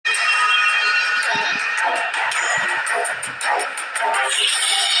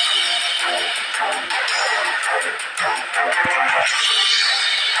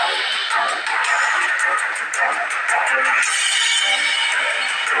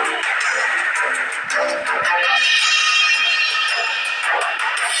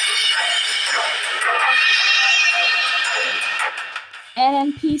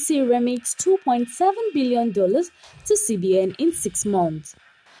NNPC remits $2.7 billion to CBN in 6 months.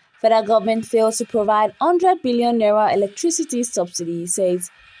 Federal government fails to provide 100 billion naira electricity subsidy, says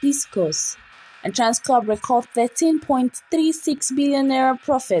Discos. And Transcorp record 13.36 billion naira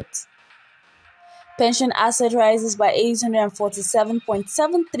profit. Pension asset rises by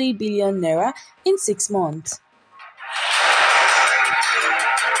 847.73 billion naira in 6 months.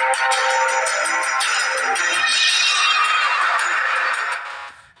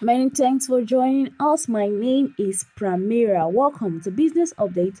 Many thanks for joining us. My name is Pramira. Welcome to Business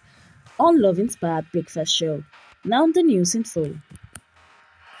Update on Love Inspired Breakfast Show. Now the news in full.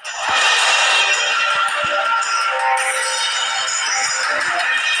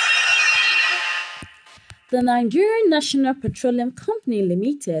 The Nigerian National Petroleum Company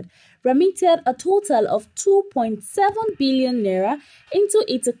Limited remitted a total of 2.7 billion naira into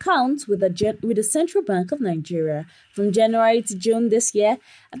its account with the Central Bank of Nigeria from January to June this year.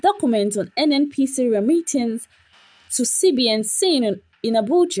 A document on NNPC remittance to CBN seen in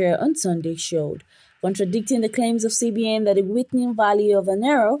Abuja on Sunday showed, contradicting the claims of CBN that the weakening value of an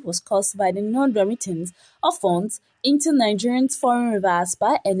error was caused by the non-remittance of funds into Nigerians' foreign reserves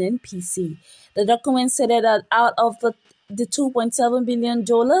by NNPC. The document stated that out of the $2.7 billion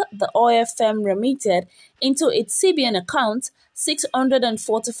the oil firm remitted into its CBN account,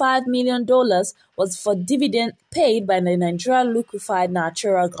 $645 million was for dividend paid by the Nigeria Liquefied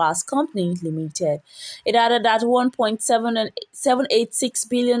Natural Gas Company Limited. It added that $1.786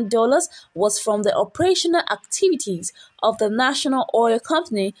 billion was from the operational activities of the National Oil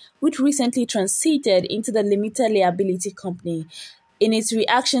Company, which recently transited into the Limited Liability Company. In its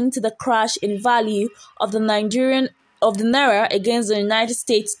reaction to the crash in value of the naira against the United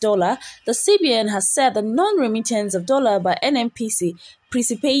States dollar, the CBN has said the non-remittance of dollar by NNPC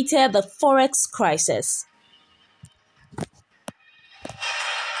precipitated the forex crisis.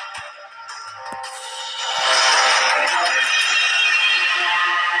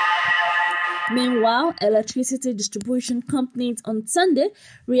 Meanwhile, electricity distribution companies on Sunday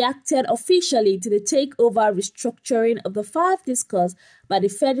reacted officially to the takeover restructuring of the 5 discussed by the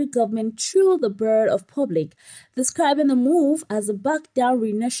federal government through the Board of Public, describing the move as a back-down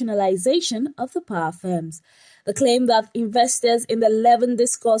renationalization of the power firms. The claim that investors in the 11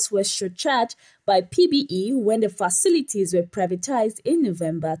 discos were surcharged by PBE when the facilities were privatized in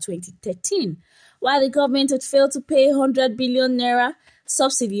November 2013, while the government had failed to pay 100 billion naira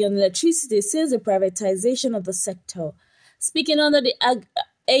subsidy on electricity since the privatization of the sector. Speaking under the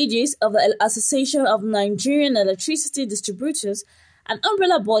aegis of the Association of Nigerian Electricity Distributors, an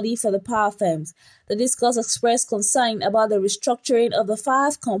umbrella body for the power firms, the discourse expressed concern about the restructuring of the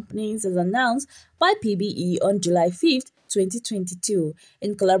 5 companies as announced by PBE on July 5, 2022,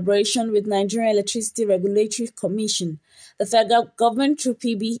 in collaboration with Nigerian Electricity Regulatory Commission. The federal government through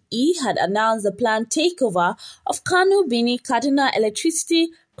PBE had announced the planned takeover of Kano Bini Kaduna Electricity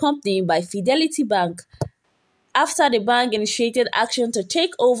Company by Fidelity Bank after the bank initiated action to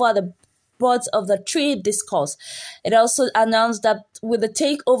take over the boards of the 3 discos. It also announced that with the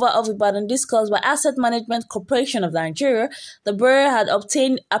takeover of Ibadan Discos by Asset Management Corporation of Nigeria, the board had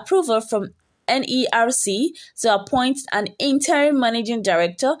obtained approval from NERC to appoint an interim managing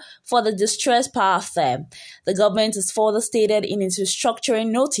director for the distressed power firm. The government has further stated in its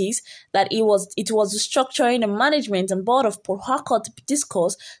restructuring notice that it was restructuring the management and board of Port Harcourt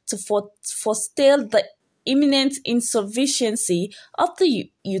Discos to forestall the imminent insufficiency of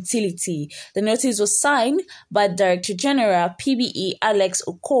the utility. The notice was signed by Director General PBE Alex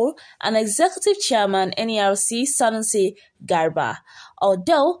Okor and Executive Chairman NERC Sanusi Garba.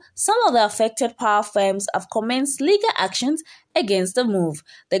 Although some of the affected power firms have commenced legal actions against the move,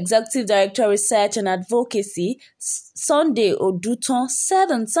 the Executive Director Research and Advocacy, Sunday Oduton,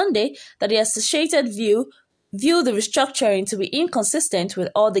 said on Sunday that the Associated view the restructuring to be inconsistent with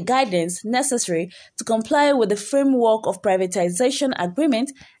all the guidance necessary to comply with the framework of privatization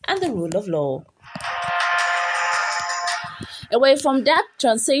agreement and the rule of law. Away from that,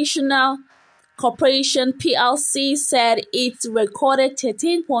 Transitional Corporation PLC said it recorded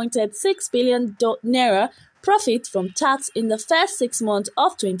 13.86 billion naira profit from tax in the first 6 months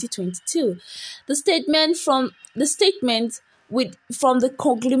of 2022. The statement from the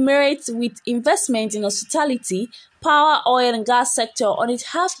conglomerate with investment in hospitality, power, oil and gas sector on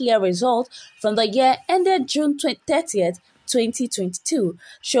its half-year result from the year ended June 30th, 2022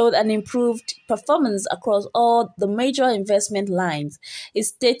 showed an improved performance across all the major investment lines. It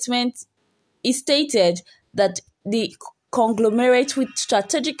stated that the conglomerate with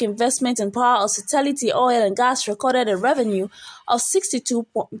strategic investment in power, hospitality, oil and gas recorded a revenue of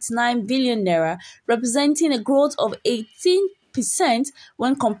 62.9 billion naira, representing a growth of 18%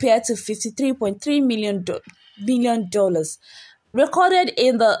 when compared to $53.3 billion recorded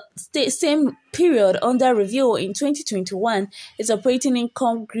in the same period under review in 2021. Its operating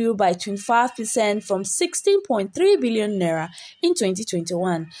income grew by 25% from 16.3 billion naira in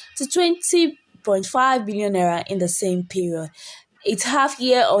 2021 to 20.5 billion naira in the same period. Its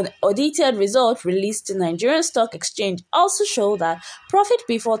half-year audited result released to Nigerian Stock Exchange also showed that profit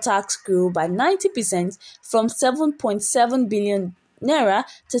before tax grew by 90% from 7.7 billion naira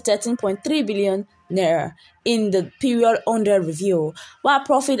to 13.3 billion naira in the period under review, while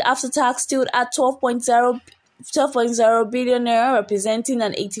profit after tax stood at 12.0 billion naira, representing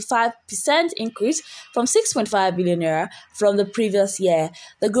an 85% increase from 6.5 billion naira from the previous year.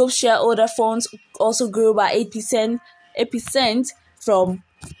 The group's shareholder funds also grew by 8% from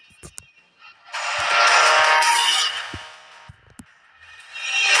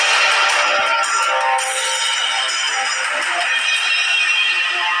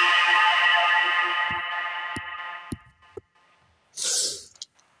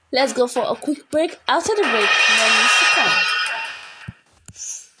Let's go for a quick break. After the break, more news to come.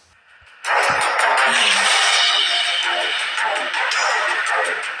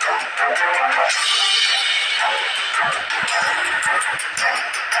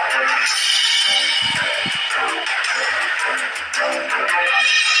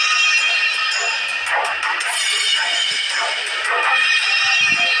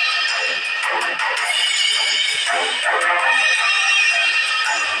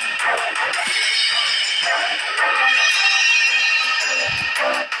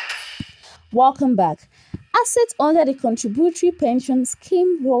 Welcome back. Assets under the contributory pension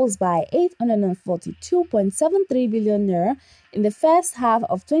scheme rose by 842.73 billion naira in the first half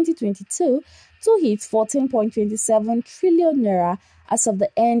of 2022 to hit 14.27 trillion naira as of the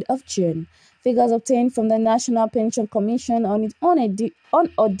end of June. Figures obtained from the National Pension Commission on its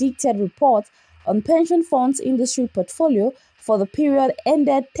unaudited report on pension funds industry portfolio for the period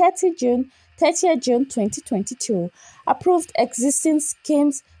ended 30th June 2022 approved existing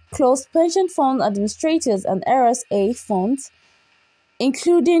schemes, closed pension fund administrators and RSA funds,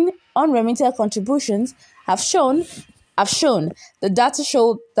 including unremitted contributions, have shown. The data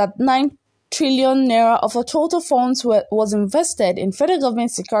showed that 9 trillion naira of a total funds was invested in federal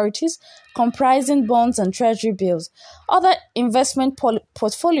government securities comprising bonds and treasury bills. Other investment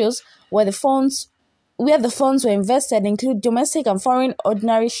portfolios where the funds were invested include domestic and foreign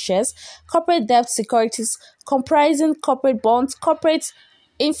ordinary shares, corporate debt securities comprising corporate bonds, corporate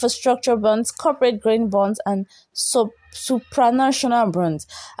infrastructure bonds, corporate green bonds, and supranational bonds.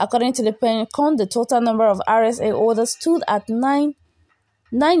 According to the PenCon, the total number of RSA holders stood at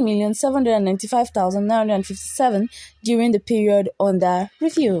 9,795,957 during the period under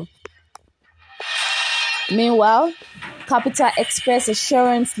review. Meanwhile, Capital Express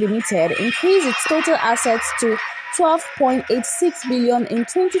Assurance Limited increased its total assets to 12.86 billion in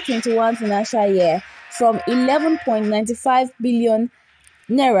 2021 financial year from 11.95 billion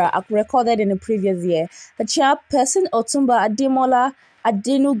naira recorded in the previous year. The chairperson Otumba Ademola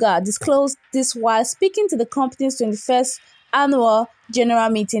Adenuga disclosed this while speaking to the company's 21st annual general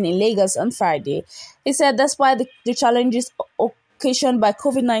meeting in Lagos on Friday. He said despite the challenges occasioned by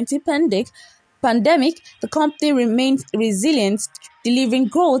COVID-19 pandemic, the company remained resilient, delivering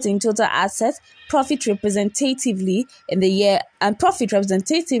growth in total assets, profit representatively in the year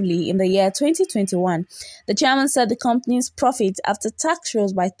 2021. The chairman said the company's profit after tax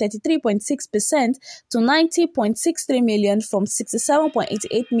rose by 33.6% to 90.63 million from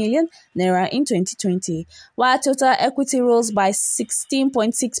 67.88 million naira in 2020, while total equity rose by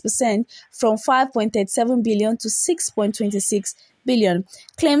 16.6% from 5.37 billion to 6.26 billion.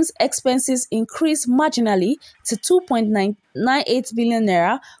 Claims expenses increased marginally to 2.98 billion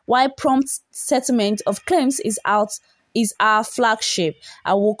naira, while prompt settlement of claims is our flagship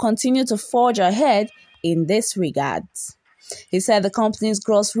and will continue to forge ahead in this regard. He said the company's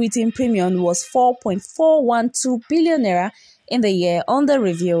gross written premium was 4.412 billion naira in the year under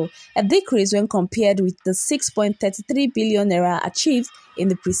review, a decrease when compared with the 6.33 billion naira achieved in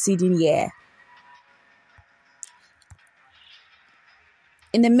the preceding year.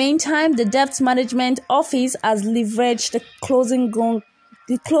 In the meantime, the Debt Management Office has leveraged the closing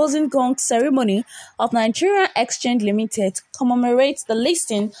gong ceremony of Nigeria Exchange Limited to commemorate the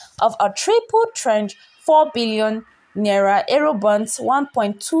listing of a triple tranche 4 billion naira Eurobonds,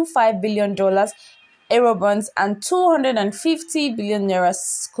 $1.25 billion Eurobonds, and 250 billion naira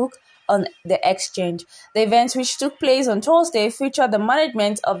sukuk on the exchange. The event, which took place on Thursday, featured the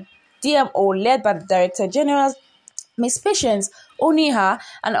management of DMO led by the Director General Ms. Patience Oniha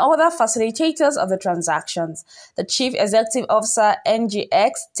and other facilitators of the transactions. The Chief Executive Officer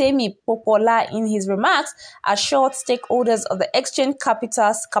NGX, Temi Popola, in his remarks, assured stakeholders of the exchange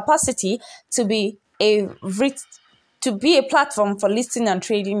capital's capacity to be a platform for listing and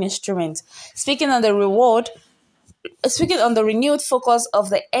trading instruments. Speaking on the renewed focus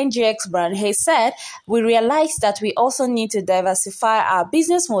of the NGX brand, he said, "We realized that we also need to diversify our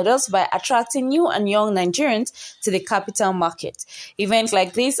business models by attracting new and young Nigerians to the capital market. Events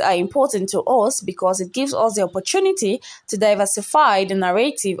like this are important to us because it gives us the opportunity to diversify the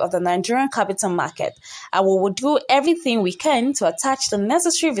narrative of the Nigerian capital market, and we will do everything we can to attach the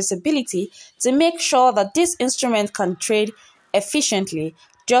necessary visibility to make sure that this instrument can trade efficiently,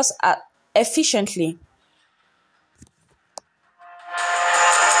 efficiently.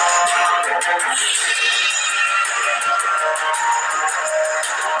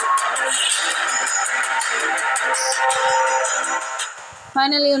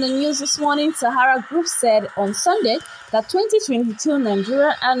 Finally, on the news this morning, Sahara Group said on Sunday that 2022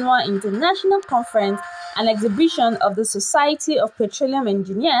 Nigeria Annual International Conference and Exhibition of the Society of Petroleum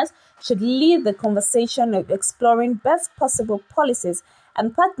Engineers should lead the conversation of exploring best possible policies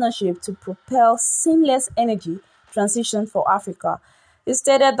and partnership to propel seamless energy transition for Africa. It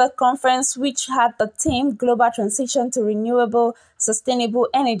stated the conference, which had the theme Global Transition to Renewable Sustainable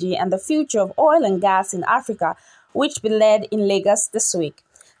Energy and the Future of Oil and Gas in Africa, which be led in Lagos this week.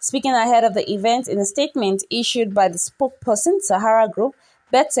 Speaking ahead of the event in a statement issued by the spokesperson Sahara Group,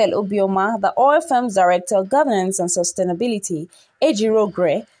 Bethel Obioma, the oil firm's Director of Governance and Sustainability, Ejiro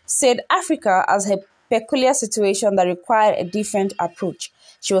Gray, said Africa has a peculiar situation that required a different approach.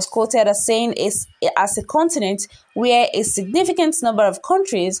 She was quoted as saying, as a continent where a significant number of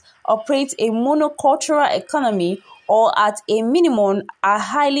countries operate a monocultural economy or at a minimum are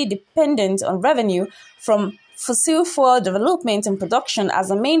highly dependent on revenue from fossil fuel development and production as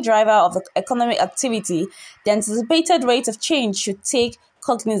the main driver of the economic activity, the anticipated rate of change should take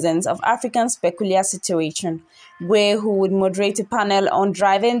cognizance of Africa's peculiar situation. Gray, who would moderate a panel on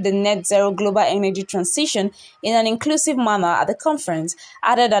driving the net zero global energy transition in an inclusive manner at the conference,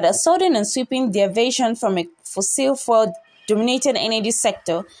 added that a sudden and sweeping deviation from a fossil fuel dominated energy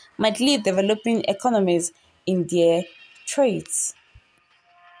sector might lead developing economies in their trades.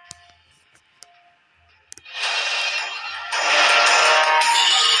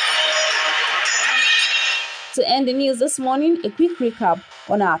 To end the news this morning, a quick recap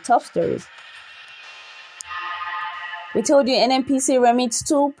on our top stories. We told you NNPC remits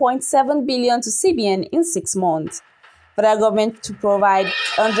 2.7 billion to CBN in 6 months. Federal government to provide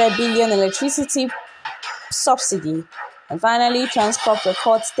 100 billion electricity subsidy. And finally, Transcorp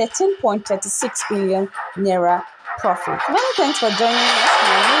records 13.36 billion naira profit. Many thanks for joining us.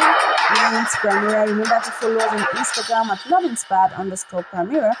 My name is Primera. Remember to follow us on Instagram at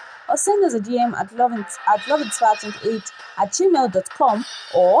loveinspired_Primera or send us a DM at loveinspired28@gmail.com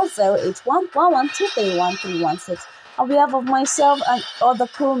or 08111231316. On behalf of myself and other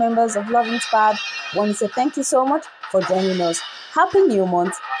crew members of Love Inspired, I want to say thank you so much for joining us. Happy New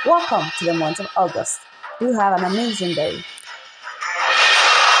Month. Welcome to the month of August. You have an amazing day.